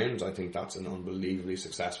along the ground, I think that's an unbelievably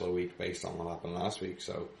successful week based on what happened last week.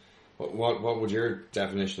 So what would your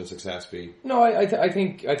definition of success be? No, I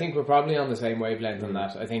think we're probably on the same wavelength on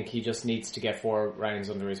that. I think he just needs to get 4 rounds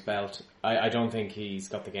under his belt. I don't think he's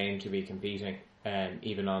got the game to be competing,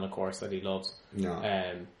 even on a course that he loves. No.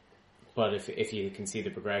 But if you can see the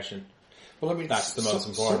progression, well, I mean, that's the most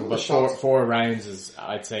important. But 4 rounds is,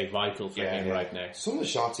 I'd say, vital for him right now. Some of the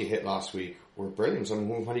shots he hit last week were brilliant. I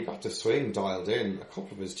mean, when he got the swing dialed in, a couple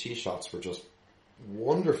of his tee shots were just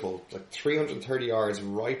wonderful. Like 330 yards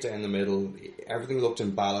right down the middle. Everything looked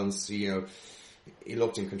in balance. He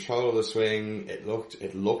looked in control of the swing. It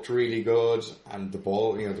looked really good, and the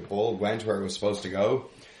ball went where it was supposed to go.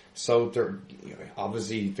 So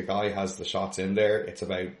obviously the guy has the shots in there. It's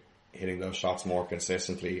about hitting those shots more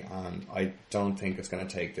consistently, and I don't think it's going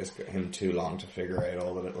to take him too long to figure out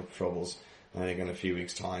all the little troubles. I think in a few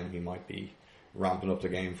weeks' time he might be ramping up the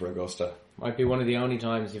game for Augusta. Might be one of the only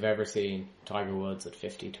times you've ever seen Tiger Woods at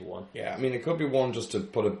 50-1. Yeah, I mean, it could be one just to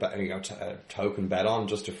put a token bet on,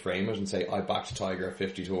 just to frame it and say, I backed Tiger at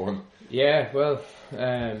 50-1. Yeah, well,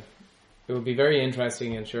 it would be very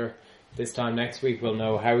interesting, and sure, this time next week we'll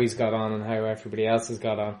know how he's got on and how everybody else has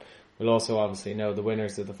got on. We'll also obviously know the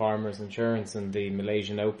winners of the Farmers Insurance and the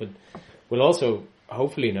Malaysian Open. We'll also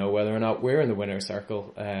hopefully know whether or not we're in the winner's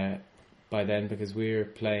circle by then, because we're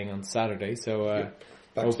playing on Saturday. So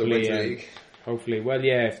hopefully, well,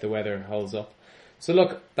 yeah, if the weather holds up. So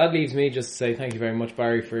look, that leaves me just to say thank you very much,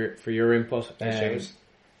 Barry, for your input.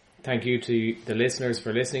 Thank you to the listeners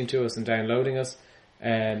for listening to us and downloading us.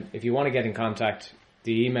 If you want to get in contact,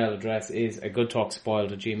 the email address is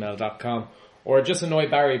agoodtalkspoiled@gmail.com, or just annoy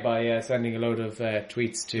Barry by sending a load of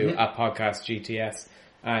tweets to @podcastgts.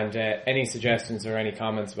 And any suggestions or any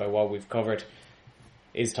comments about what we've covered.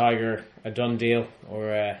 Is Tiger a done deal,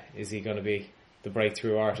 or is he going to be the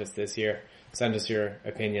breakthrough artist this year? Send us your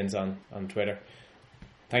opinions on Twitter.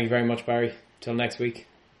 Thank you very much, Barry. Till next week.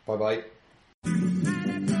 Bye-bye.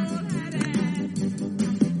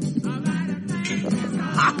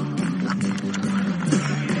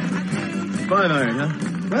 Bye, Larry, huh?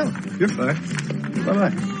 Well, you're fucked.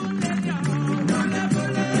 Bye-bye.